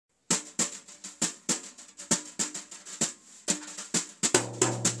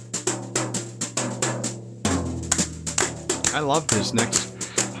I love this next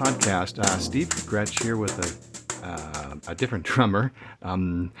podcast. Steve Gretsch here with a different drummer.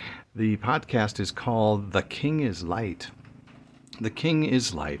 The podcast is called The King is Light. The King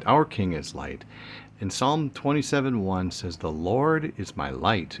is light. Our King is light. In Psalm 27:1 says, "The Lord is my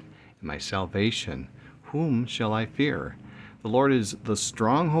light and my salvation. Whom shall I fear? The Lord is the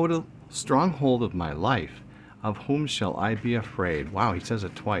stronghold of my life. Of whom shall I be afraid?" Wow, he says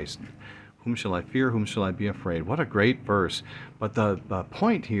it twice. Whom shall I fear? Whom shall I be afraid? What a great verse. But the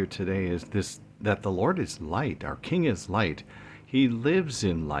point here today is this, that the Lord is light. Our King is light. He lives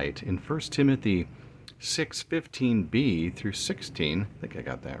in light. In 1 Timothy 6:15b through 16, I think I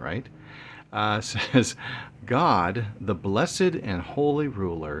got that right, says, "God, the blessed and holy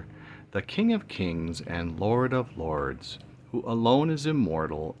ruler, the King of kings and Lord of lords, who alone is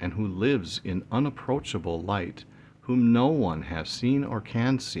immortal and who lives in unapproachable light, whom no one has seen or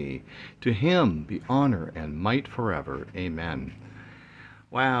can see, to him be honor and might forever. Amen."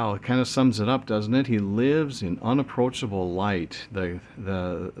 Wow, it kind of sums it up, doesn't it? He lives in unapproachable light.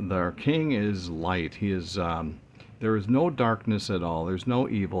 Our King is light. He is. There is no darkness at all. There's no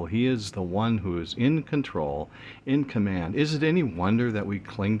evil. He is the one who is in control, in command. Is it any wonder that we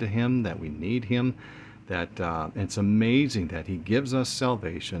cling to Him, that we need Him? That it's amazing that He gives us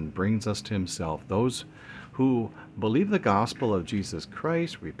salvation, brings us to Himself. Those who believe the gospel of Jesus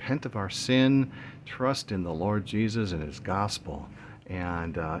Christ, repent of our sin, trust in the Lord Jesus and His gospel.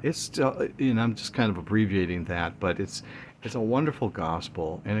 And it's still, I'm just kind of abbreviating that, but it's a wonderful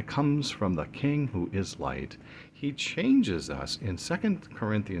gospel, and it comes from the King who is light. He changes us. In 2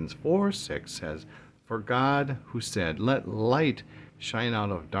 Corinthians 4:6 says, "For God, who said, 'Let light shine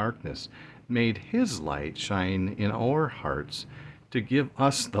out of darkness,' made His light shine in our hearts to give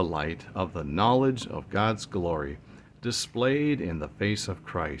us the light of the knowledge of God's glory, displayed in the face of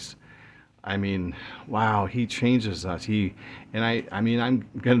Christ." I mean, wow, He changes us. I'm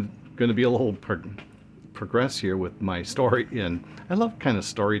going to be a little progress here with my story, and I love kind of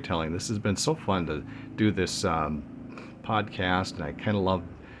storytelling. This has been so fun to do this podcast, and I kind of love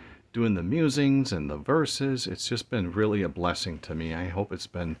doing the musings and the verses. It's just been really a blessing to me. I hope it's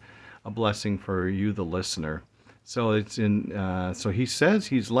been a blessing for you, the listener. So so He says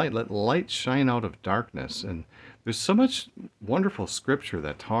He's light. Let light shine out of darkness. And there's so much wonderful scripture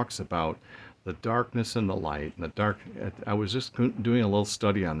that talks about the darkness and the light. And the dark. I was just doing a little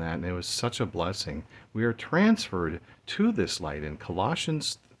study on that, and it was such a blessing. We are transferred to this light. In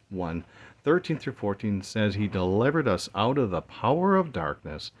Colossians 1:13 through 14 says, "He delivered us out of the power of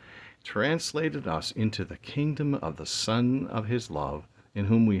darkness, translated us into the kingdom of the Son of His love, in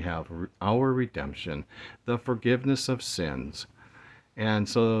whom we have our redemption, the forgiveness of sins." And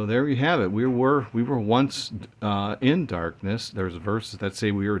so there you have it. We were once in darkness. There's verses that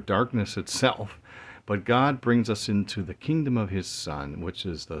say we are darkness itself, but God brings us into the kingdom of His Son, which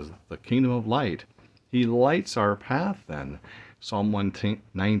is the kingdom of light. He lights our path then. Psalm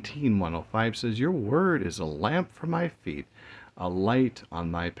 119:105 says, "Your word is a lamp for my feet, a light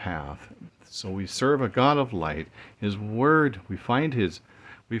on my path." So we serve a God of light. His word, we find it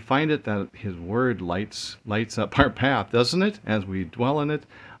that His word lights up our path, doesn't it? As we dwell in it.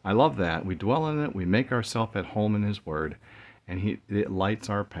 I love that. We dwell in it, we make ourselves at home in His word, and it lights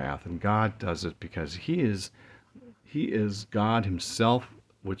our path. And God does it because He is God Himself,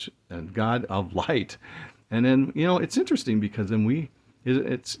 and God of light. And then, it's interesting because then we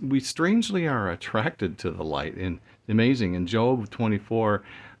strangely are attracted to the light. And amazing. In Job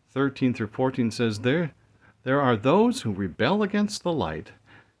 24:13 through 14 says, There are those who rebel against the light,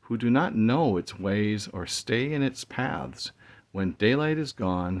 who do not know its ways or stay in its paths. When daylight is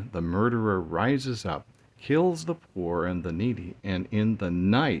gone, the murderer rises up, kills the poor and the needy, and in the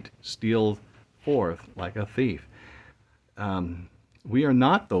night steals forth like a thief. We are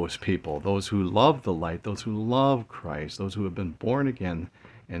not those people, those who love the light, those who love Christ, those who have been born again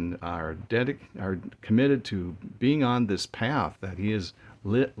and are committed to being on this path that He has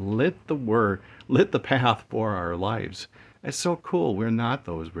lit the path for our lives. It's so cool. We're not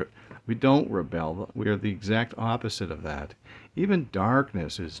those. We don't rebel. We are the exact opposite of that. Even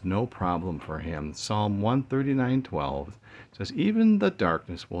darkness is no problem for Him. Psalm 139:12 says, "Even the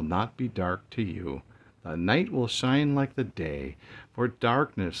darkness will not be dark to you. The night will shine like the day, for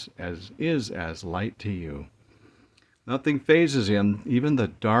darkness is as light to you." Nothing phases Him, even the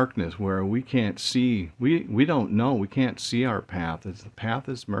darkness where we can't see. We don't know. We can't see our path. The path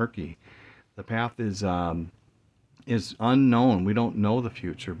is murky. The path is unknown. We don't know the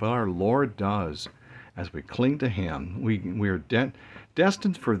future, but our Lord does. As we cling to Him, we are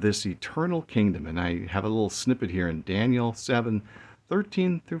destined for this eternal kingdom. And I have a little snippet here in Daniel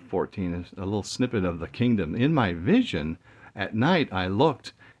 7:13 through 14, a little snippet of the kingdom. "In my vision, At night I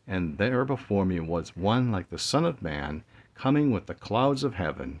looked, and there before me was one like the Son of Man, coming with the clouds of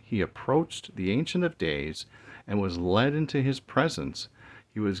heaven. He approached the Ancient of Days and was led into his presence.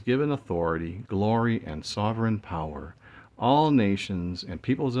 He was given authority, glory, and sovereign power. All nations and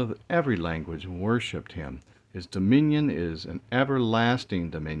peoples of every language worshipped him. His dominion is an everlasting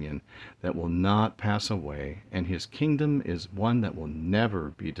dominion that will not pass away, and his kingdom is one that will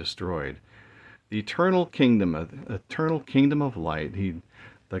never be destroyed. The eternal kingdom of light.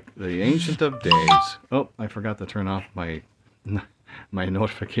 The Ancient of Days. Oh, I forgot to turn off my my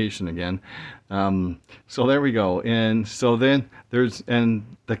notification again. So there we go. And so then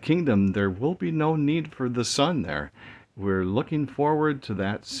and the kingdom, there will be no need for the sun there. We're looking forward to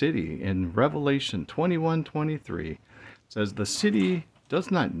that city. In Revelation 21:23, it says, "The city does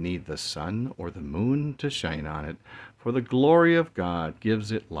not need the sun or the moon to shine on it, for the glory of God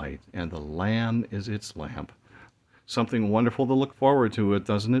gives it light, and the Lamb is its lamp." Something wonderful to look forward to,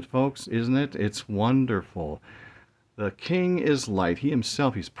 doesn't it, folks? Isn't it? It's wonderful. The King is light. He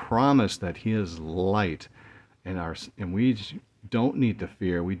himself, he's promised that he is light. And we don't need to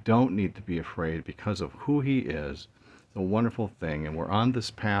fear. We don't need to be afraid because of who he is. It's a wonderful thing. And we're on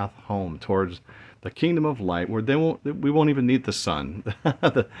this path home towards the kingdom of light where we won't even need the sun.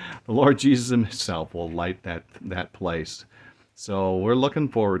 The Lord Jesus himself will light that place. So we're looking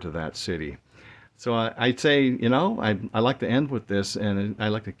forward to that city. So I'd say, I like to end with this, and I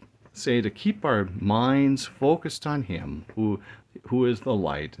like to say to keep our minds focused on him who is the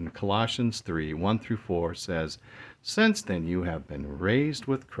light. And Colossians 3:1-4 says, "Since then you have been raised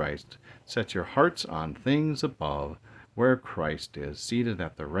with Christ, set your hearts on things above, where Christ is, seated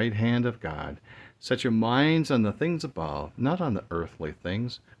at the right hand of God. Set your minds on the things above, not on the earthly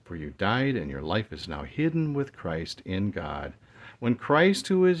things, for you died, and your life is now hidden with Christ in God. When Christ,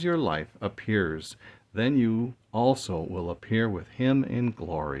 who is your life, appears, then you also will appear with him in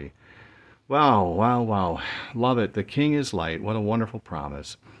glory." Wow, wow, wow. Love it. The King is light. What a wonderful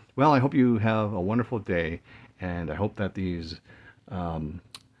promise. Well, I hope you have a wonderful day, and I hope that these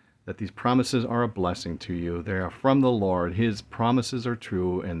promises are a blessing to you. They are from the Lord. His promises are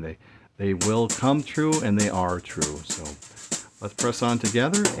true, and they will come true, and they are true. So let's press on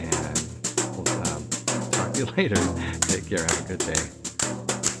together, and we'll talk to you later. Take care. Have a good day.